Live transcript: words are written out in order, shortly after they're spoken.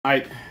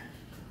I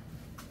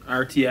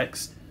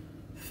RTX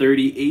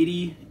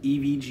 3080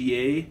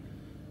 EVGA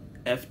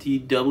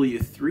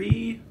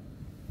FTW3.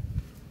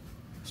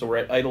 So we're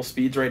at idle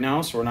speeds right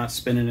now, so we're not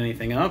spinning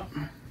anything up.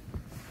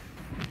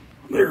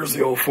 There's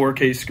the old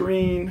 4K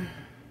screen,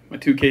 my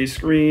 2K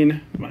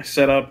screen, my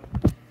setup.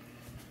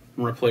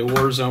 I'm gonna play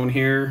Warzone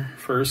here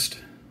first.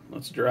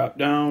 Let's drop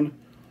down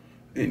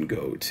and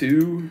go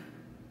to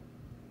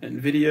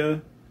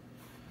NVIDIA,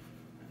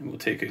 and we'll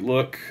take a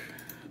look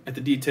at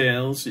the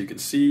details so you can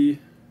see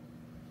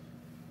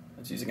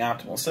it's using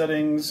optimal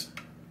settings,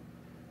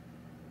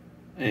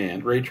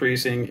 and ray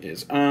tracing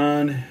is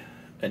on,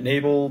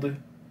 enabled,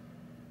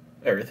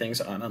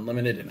 everything's on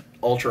unlimited and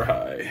ultra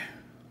high.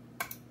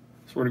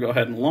 So we're gonna go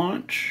ahead and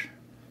launch.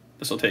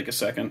 This will take a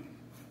second.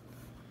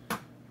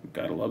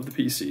 Gotta love the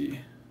PC.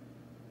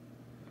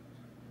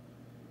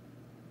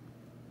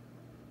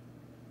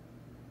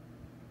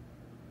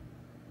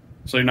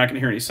 So you're not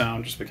gonna hear any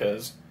sound just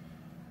because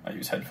I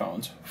use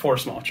headphones for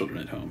small children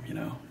at home, you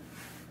know.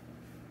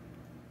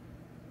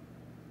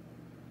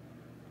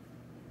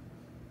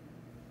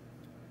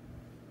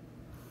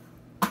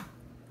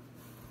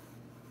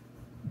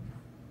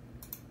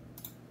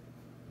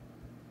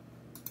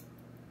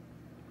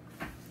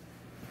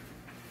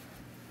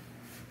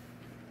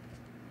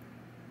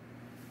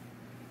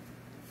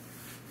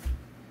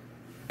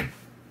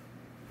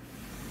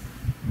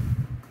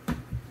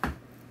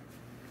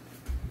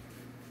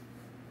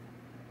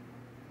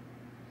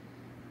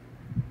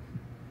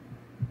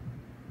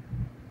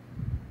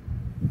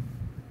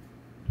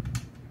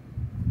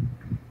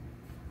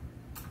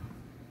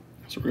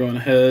 So we're going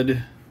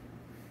ahead,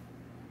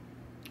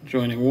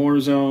 joining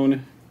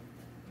Warzone.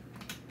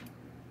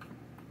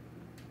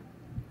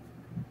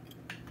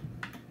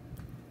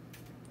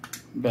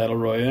 Battle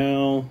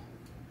Royale.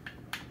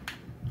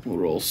 We'll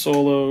roll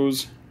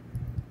solos.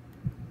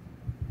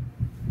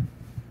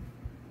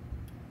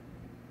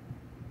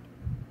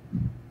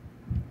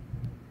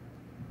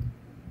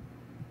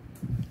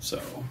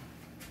 So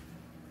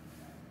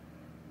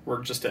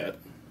we're just at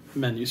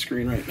menu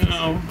screen right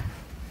now.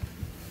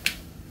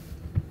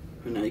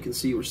 And now you can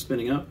see we're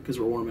spinning up because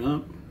we're warming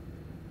up.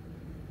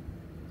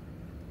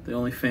 The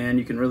only fan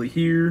you can really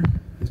hear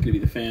is going to be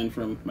the fan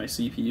from my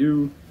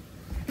CPU.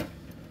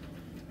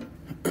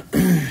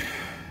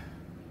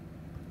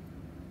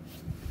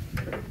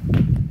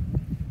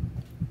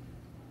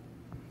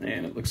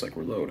 And it looks like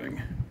we're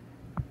loading.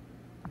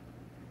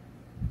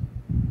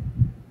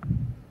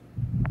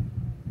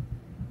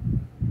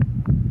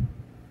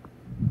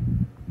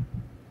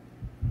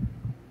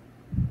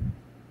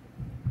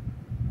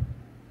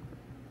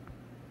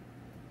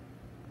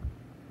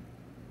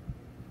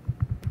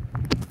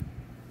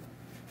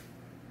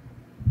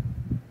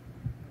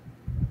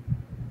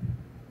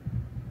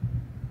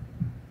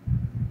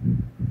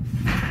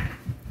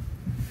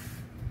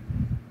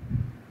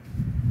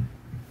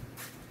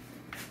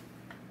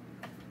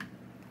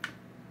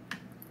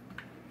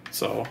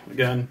 So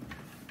again,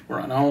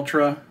 we're on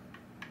Ultra.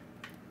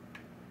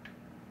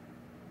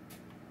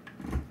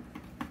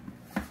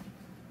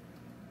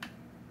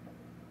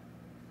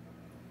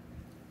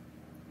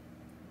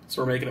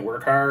 So we're making it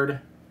work hard.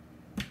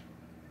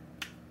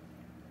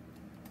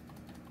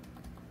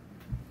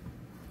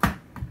 Kind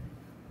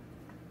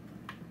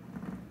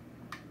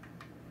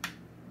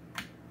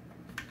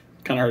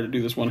of hard to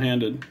do this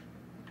one-handed.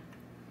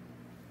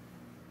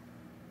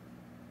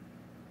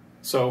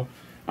 So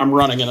I'm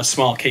running in a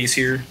small case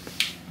here,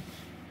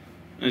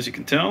 as you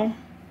can tell.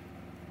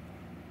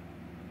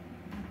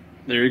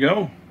 There you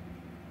go.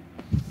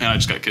 And I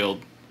just got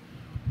killed.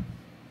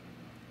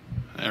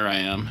 There I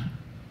am.